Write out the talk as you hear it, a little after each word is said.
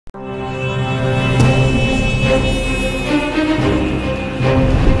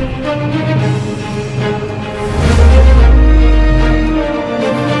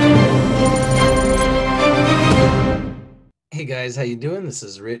guys, how you doing? This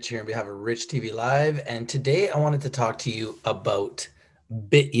is Rich here on behalf of Rich TV Live, and today I wanted to talk to you about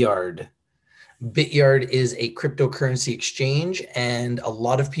Bityard. Bityard is a cryptocurrency exchange, and a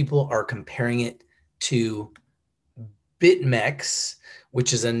lot of people are comparing it to BitMEX,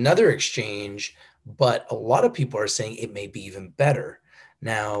 which is another exchange, but a lot of people are saying it may be even better.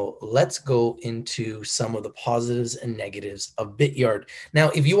 Now, let's go into some of the positives and negatives of Bityard. Now,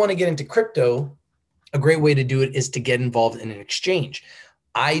 if you want to get into crypto, a great way to do it is to get involved in an exchange.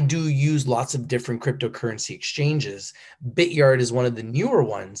 I do use lots of different cryptocurrency exchanges. Bityard is one of the newer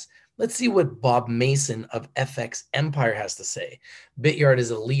ones. Let's see what Bob Mason of FX Empire has to say. Bityard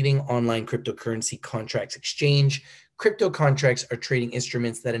is a leading online cryptocurrency contracts exchange. Crypto contracts are trading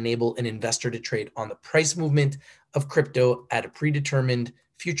instruments that enable an investor to trade on the price movement of crypto at a predetermined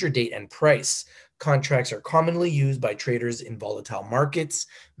future date and price. Contracts are commonly used by traders in volatile markets,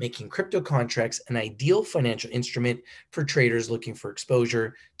 making crypto contracts an ideal financial instrument for traders looking for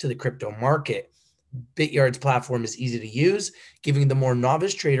exposure to the crypto market. Bityard's platform is easy to use, giving the more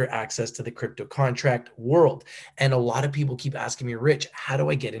novice trader access to the crypto contract world. And a lot of people keep asking me, Rich, how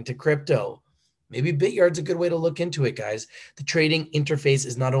do I get into crypto? Maybe Bityard's a good way to look into it, guys. The trading interface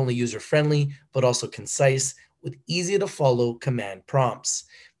is not only user-friendly, but also concise with easy to follow command prompts.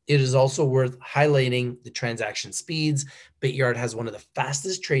 It is also worth highlighting the transaction speeds. Bityard has one of the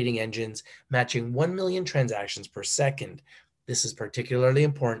fastest trading engines, matching 1 million transactions per second. This is particularly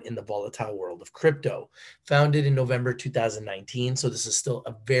important in the volatile world of crypto. Founded in November 2019, so this is still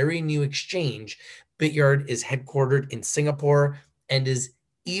a very new exchange, Bityard is headquartered in Singapore and is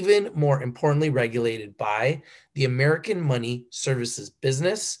even more importantly regulated by the American Money Services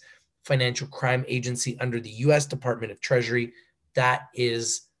Business Financial Crime Agency under the U.S. Department of Treasury. That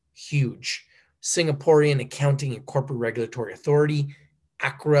is huge. Singaporean Accounting and Corporate Regulatory Authority,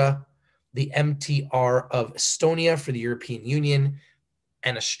 ACRA, the MTR of Estonia for the European Union,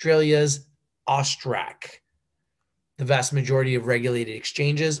 and Australia's AUSTRAC. The vast majority of regulated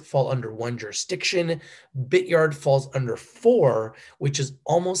exchanges fall under one jurisdiction. Bityard falls under 4, which is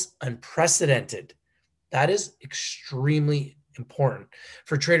almost unprecedented. That is extremely important.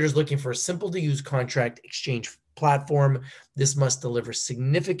 For traders looking for a simple-to-use contract exchange platform, this must deliver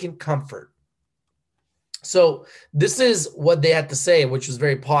significant comfort. So this is what they had to say, which was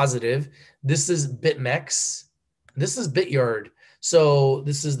very positive. This is BitMEX. This is Bityard. So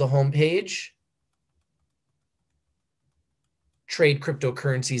this is the homepage. Trade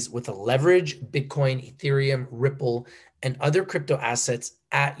cryptocurrencies with a leverage, Bitcoin, Ethereum, Ripple, and other crypto assets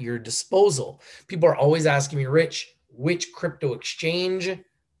at your disposal. People are always asking me, Rich, which crypto exchange?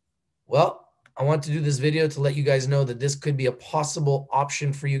 Well, I want to do this video to let you guys know that this could be a possible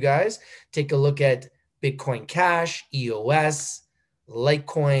option for you guys. Take a look at Bitcoin Cash, EOS,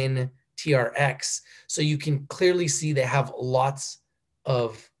 Litecoin, TRX. So you can clearly see they have lots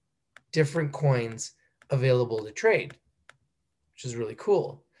of different coins available to trade, which is really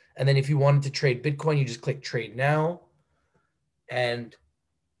cool. And then if you wanted to trade Bitcoin, you just click Trade Now. And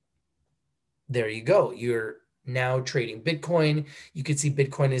there you go. You're now trading Bitcoin. You can see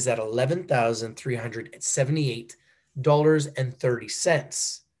Bitcoin is at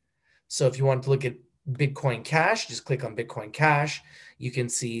 $11,378.30. So if you want to look at Bitcoin Cash, just click on Bitcoin Cash. You can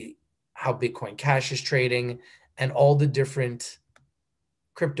see how Bitcoin Cash is trading and all the different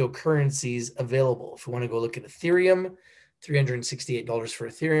cryptocurrencies available. If you want to go look at Ethereum, $368 for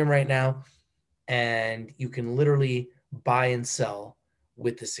Ethereum right now. And you can literally buy and sell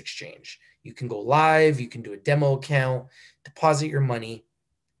with this exchange. You can go live, you can do a demo account, deposit your money,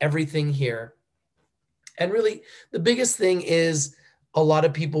 everything here. And really, the biggest thing is a lot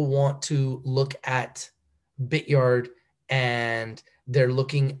of people want to look at Bityard and they're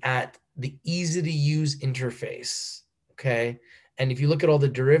looking at the easy to use interface, okay? And if you look at all the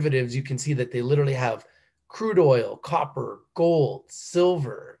derivatives, you can see that they literally have crude oil, copper, gold,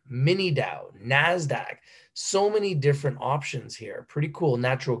 silver, mini Dow, NASDAQ, so many different options here. Pretty cool.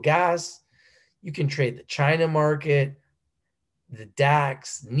 Natural gas. You can trade the China market, the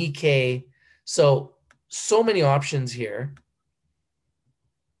DAX, Nikkei. So many options here.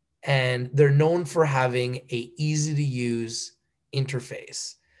 And they're known for having a easy to use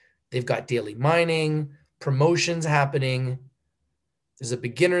interface. They've got daily mining, promotions happening. There's a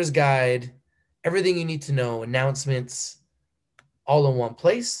beginner's guide, everything you need to know, announcements, all in one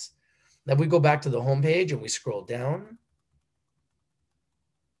place. Now we go back to the homepage and we scroll down.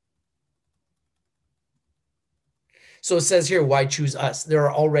 So it says here, why choose us? There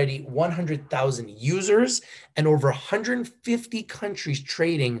are already 100,000 users and over 150 countries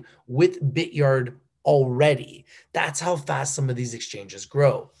trading with Bityard already. That's how fast some of these exchanges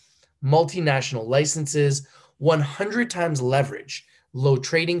grow. Multinational licenses, 100 times leverage, low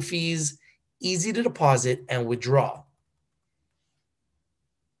trading fees, easy to deposit and withdraw.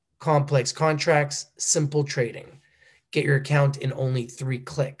 Complex contracts, simple trading. Get your account in only 3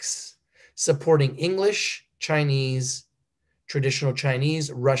 clicks. Supporting English, Chinese, traditional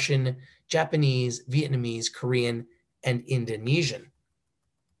Chinese, Russian, Japanese, Vietnamese, Korean, and Indonesian.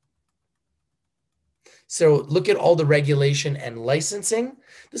 So look at all the regulation and licensing.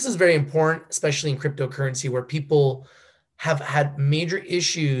 This is very important, especially in cryptocurrency, where people have had major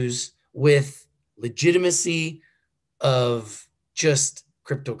issues with legitimacy of just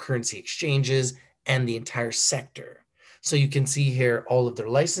cryptocurrency exchanges and the entire sector. So you can see here all of their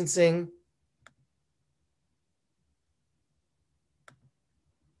licensing.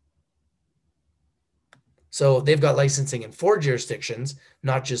 So they've got licensing in 4 jurisdictions,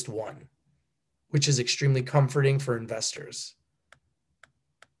 not just 1, which is extremely comforting for investors.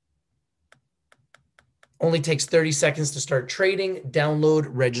 Only takes 30 seconds to start trading, download,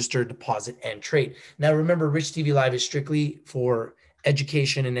 register, deposit, and trade. Now remember, Rich TV Live is strictly for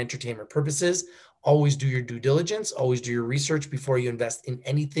education and entertainment purposes. Always do your due diligence, always do your research before you invest in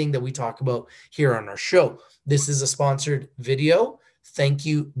anything that we talk about here on our show. This is a sponsored video. Thank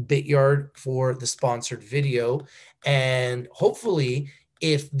you, Bityard, for the sponsored video. And hopefully,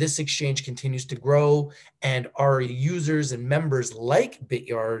 if this exchange continues to grow and our users and members like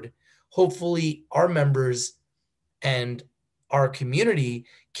Bityard, hopefully our members and our community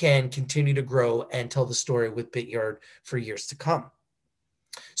can continue to grow and tell the story with Bityard for years to come.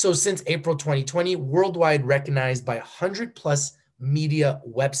 So since April 2020, worldwide recognized by 100 plus media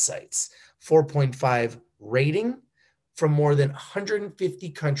websites, 4.5 rating from more than 150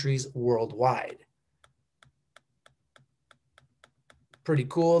 countries worldwide. Pretty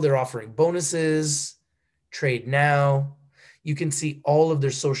cool. They're offering bonuses, trade now. You can see all of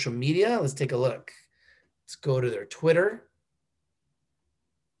their social media. Let's take a look. Let's go to their Twitter.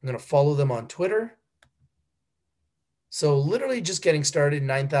 I'm going to follow them on Twitter. So literally just getting started,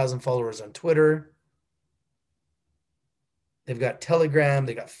 9,000 followers on Twitter. They've got Telegram,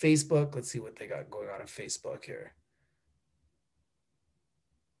 they got Facebook. Let's see what they got going on Facebook here.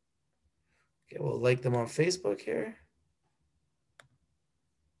 Okay, we'll like them on Facebook here.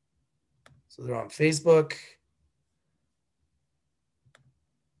 So they're on Facebook.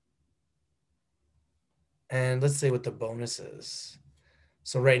 And let's say what the bonus is.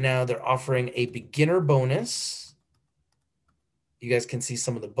 So right now they're offering a beginner bonus. You guys can see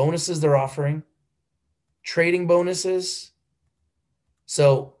some of the bonuses they're offering. Trading bonuses.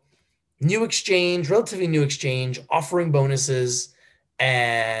 So new exchange, relatively new exchange, offering bonuses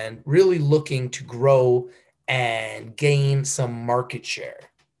and really looking to grow and gain some market share.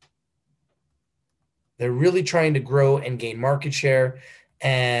 They're really trying to grow and gain market share.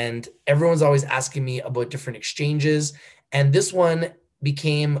 And everyone's always asking me about different exchanges. And this one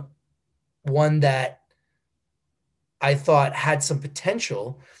became one that I thought had some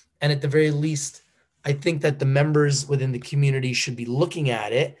potential. And at the very least, I think that the members within the community should be looking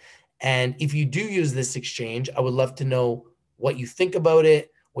at it. And if you do use this exchange, I would love to know what you think about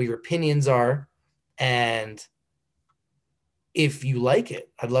it, what your opinions are. And if you like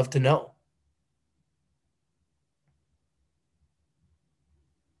it, I'd love to know.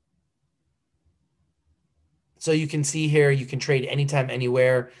 So you can see here, you can trade anytime,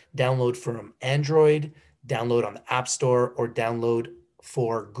 anywhere, download from Android, download on the App Store, or download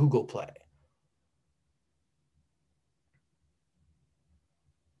for Google Play.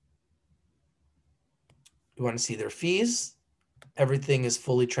 You want to see their fees? Everything is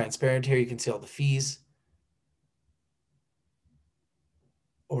fully transparent here. You can see all the fees,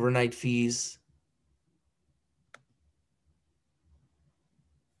 overnight fees.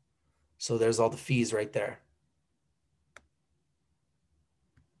 So there's all the fees right there.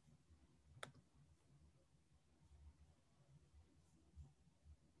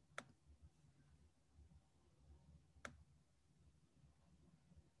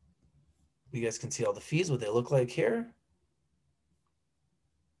 You guys can see all the fees, what they look like here.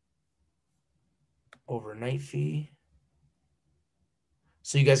 Overnight fee.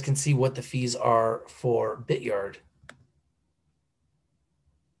 So you guys can see what the fees are for Bityard.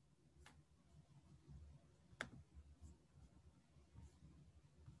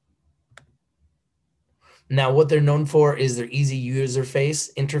 Now, what they're known for is their easy user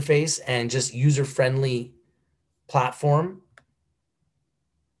interface and just user-friendly platform.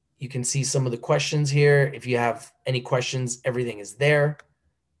 You can see some of the questions here. If you have any questions, everything is there.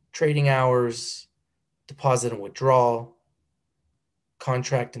 Trading hours, deposit and withdrawal,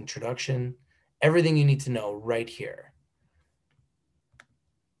 contract introduction, everything you need to know right here.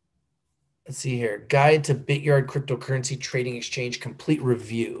 Let's see here. Guide to Bityard Cryptocurrency Trading Exchange Complete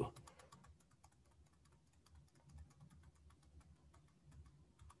Review.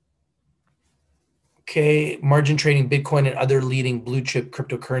 Okay, margin trading Bitcoin and other leading blue chip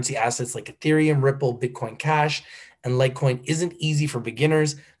cryptocurrency assets like Ethereum, Ripple, Bitcoin Cash, and Litecoin isn't easy for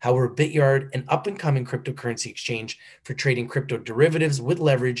beginners. However, Bityard, an up-and-coming cryptocurrency exchange for trading crypto derivatives with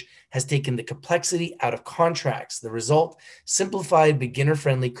leverage, has taken the complexity out of contracts. The result, simplified,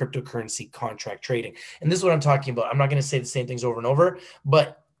 beginner-friendly cryptocurrency contract trading. And this is what I'm talking about. I'm not going to say the same things over and over,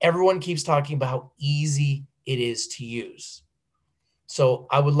 but everyone keeps talking about how easy it is to use. So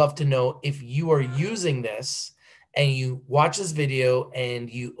I would love to know if you are using this and you watch this video and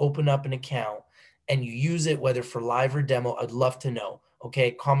you open up an account and you use it, whether for live or demo. I'd love to know.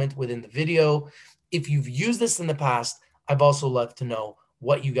 Okay, comment within the video. If you've used this in the past, I've also loved to know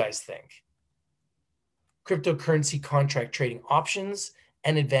what you guys think. Cryptocurrency contract trading options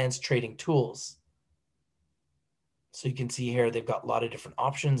and advanced trading tools. So you can see here, they've got a lot of different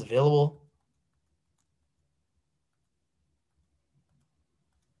options available.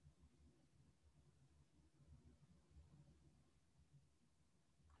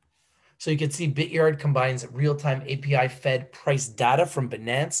 So you can see Bityard combines real-time API fed price data from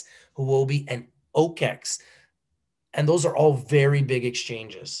Binance, Huobi, and OKEx. And those are all very big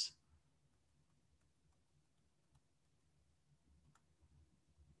exchanges.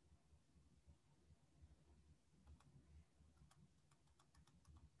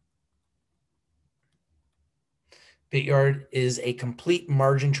 Bityard is a complete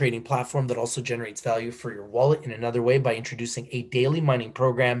margin trading platform that also generates value for your wallet in another way by introducing a daily mining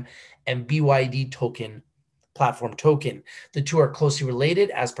program and BYD token platform token. The two are closely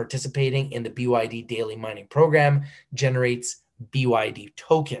related as participating in the BYD daily mining program generates BYD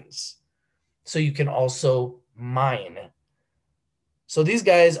tokens. So you can also mine. So these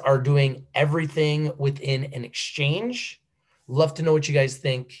guys are doing everything within an exchange. Love to know what you guys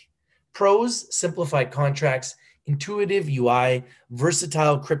think. Pros, simplified contracts, intuitive UI,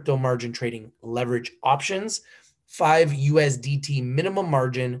 versatile crypto margin trading leverage options, 5 USDT minimum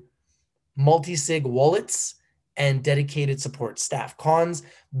margin, multi-sig wallets, and dedicated support staff. Cons,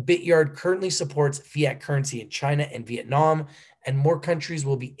 Bityard currently supports fiat currency in China and Vietnam, and more countries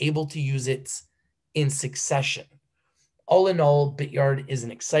will be able to use it in succession. All in all, Bityard is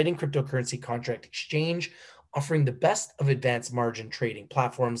an exciting cryptocurrency contract exchange offering the best of advanced margin trading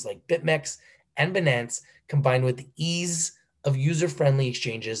platforms like BitMEX and Binance, combined with the ease of user-friendly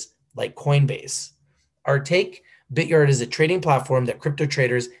exchanges like Coinbase. Our take, Bityard is a trading platform that crypto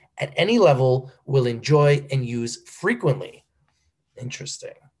traders at any level will enjoy and use frequently.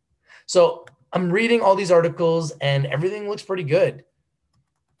 Interesting. So I'm reading all these articles and everything looks pretty good.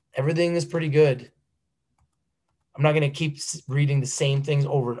 Everything is pretty good. I'm not going to keep reading the same things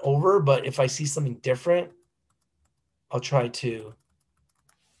over and over, but if I see something different, I'll try to.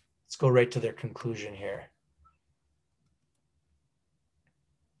 Let's go right to their conclusion here.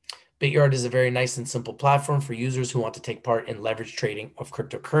 Bityard is a very nice and simple platform for users who want to take part in leverage trading of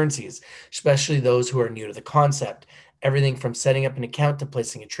cryptocurrencies, especially those who are new to the concept. Everything from setting up an account to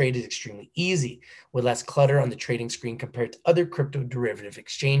placing a trade is extremely easy, with less clutter on the trading screen compared to other crypto derivative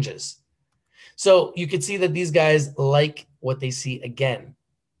exchanges. So you can see that these guys like what they see again.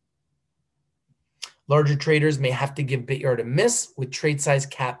 Larger traders may have to give Bityard a miss, with trade size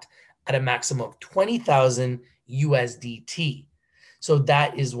capped at a maximum of 20,000 USDT. So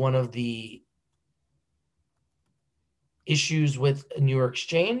that is one of the issues with a newer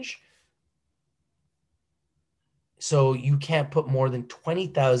exchange. So you can't put more than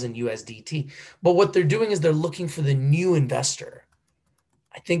 20,000 USDT. But what they're doing is they're looking for the new investor.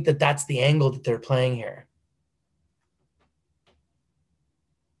 I think that that's the angle that they're playing here.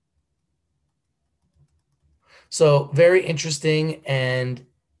 So very interesting. And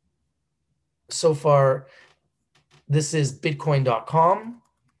so far, this is Bitcoin.com.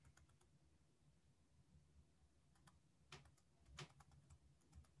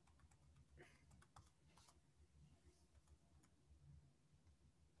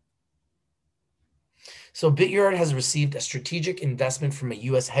 So Bityard has received a strategic investment from a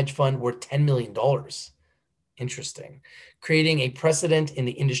US hedge fund worth $10 million. Interesting. Creating a precedent in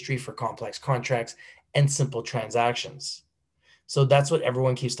the industry for complex contracts and simple transactions. So that's what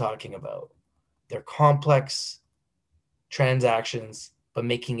everyone keeps talking about. They're complex transactions, but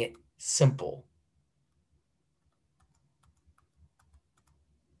making it simple.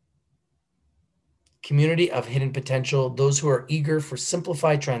 Community of hidden potential, those who are eager for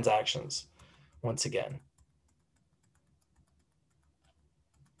simplified transactions. Once again.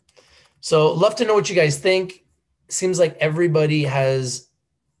 So love to know what you guys think. Seems like everybody has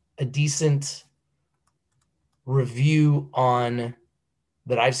a decent review on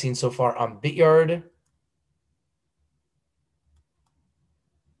that I've seen so far on Bityard.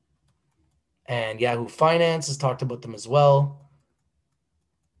 And Yahoo Finance has talked about them as well.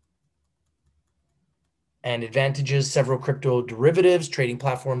 And advantages, several crypto derivatives, trading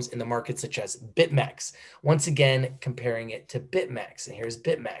platforms in the market such as BitMEX. Once again, comparing it to BitMEX. And here's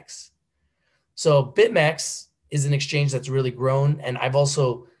BitMEX. So BitMEX is an exchange that's really grown. And I've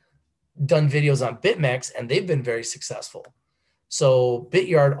also done videos on BitMEX, and they've been very successful. So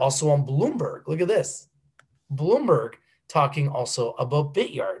Bityard also on Bloomberg. Look at this. Bloomberg talking also about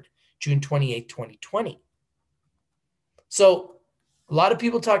Bityard, June 28th, 2020. So a lot of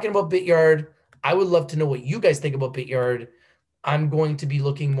people talking about Bityard. I would love to know what you guys think about Bityard. I'm going to be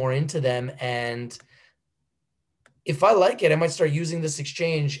looking more into them. And if I like it, I might start using this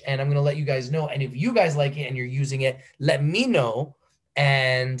exchange, and I'm going to let you guys know. And if you guys like it and you're using it, let me know.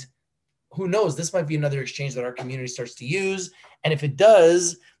 And who knows, this might be another exchange that our community starts to use. And if it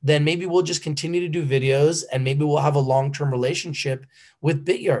does, then maybe we'll just continue to do videos, and maybe we'll have a long-term relationship with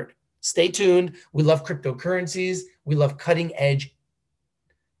Bityard. Stay tuned. We love cryptocurrencies. We love cutting-edge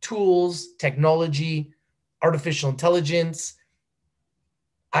tools, technology, artificial intelligence,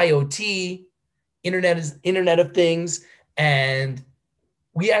 IoT, Internet of Things. And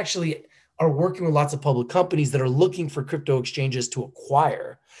we actually are working with lots of public companies that are looking for crypto exchanges to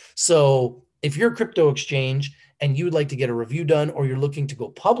acquire. So if you're a crypto exchange and you would like to get a review done, or you're looking to go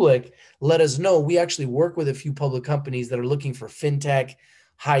public, let us know. We actually work with a few public companies that are looking for fintech,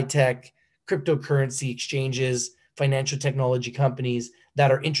 high-tech, cryptocurrency exchanges, financial technology companies that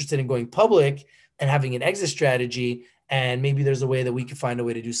are interested in going public and having an exit strategy. And maybe there's a way that we can find a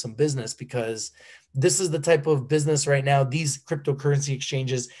way to do some business, because this is the type of business right now, these cryptocurrency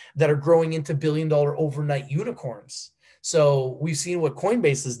exchanges that are growing into billion-dollar overnight unicorns. So we've seen what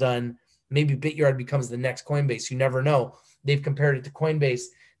Coinbase has done. Maybe Bityard becomes the next Coinbase. You never know. They've compared it to Coinbase.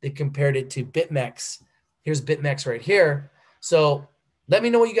 They compared it to BitMEX. Here's BitMEX right here. So let me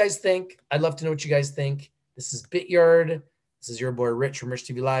know what you guys think. I'd love to know what you guys think. This is Bityard. This is your boy Rich from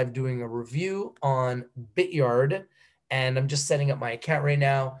RICHTVLIVE doing a review on Bityard. And I'm just setting up my account right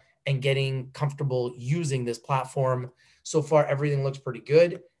now and getting comfortable using this platform. So far, everything looks pretty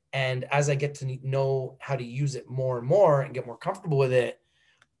good. And as I get to know how to use it more and more and get more comfortable with it,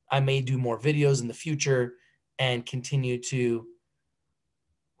 I may do more videos in the future and continue to,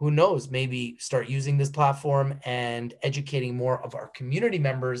 who knows, maybe start using this platform and educating more of our community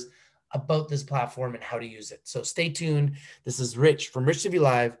members about this platform and how to use it. So stay tuned. This is Rich from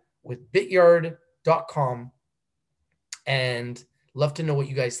RICHTVLIVE with bityard.com. And love to know what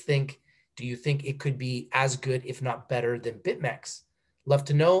you guys think. Do you think it could be as good, if not better, than BitMEX? Love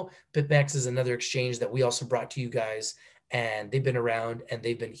to know. BitMEX is another exchange that we also brought to you guys, and they've been around and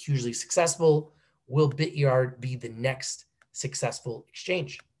they've been hugely successful. Will Bityard be the next successful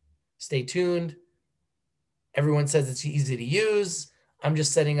exchange? Stay tuned. Everyone says it's easy to use. I'm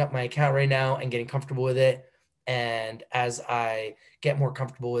just setting up my account right now and getting comfortable with it. And as I get more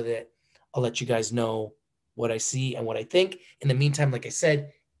comfortable with it, I'll let you guys know what I see and what I think. In the meantime, like I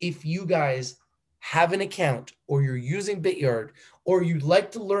said, if you guys have an account or you're using Bityard or you'd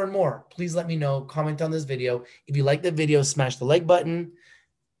like to learn more, please let me know. Comment on this video. If you like the video, smash the like button.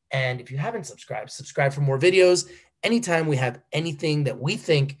 And if you haven't subscribed, subscribe for more videos. Anytime we have anything that we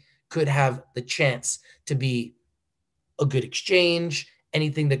think could have the chance to be a good exchange,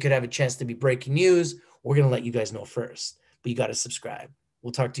 anything that could have a chance to be breaking news, we're going to let you guys know first. But you got to subscribe.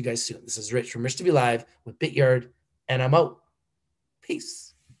 We'll talk to you guys soon. This is Rich from RICHTVLIVE with Bityard, and I'm out. Peace.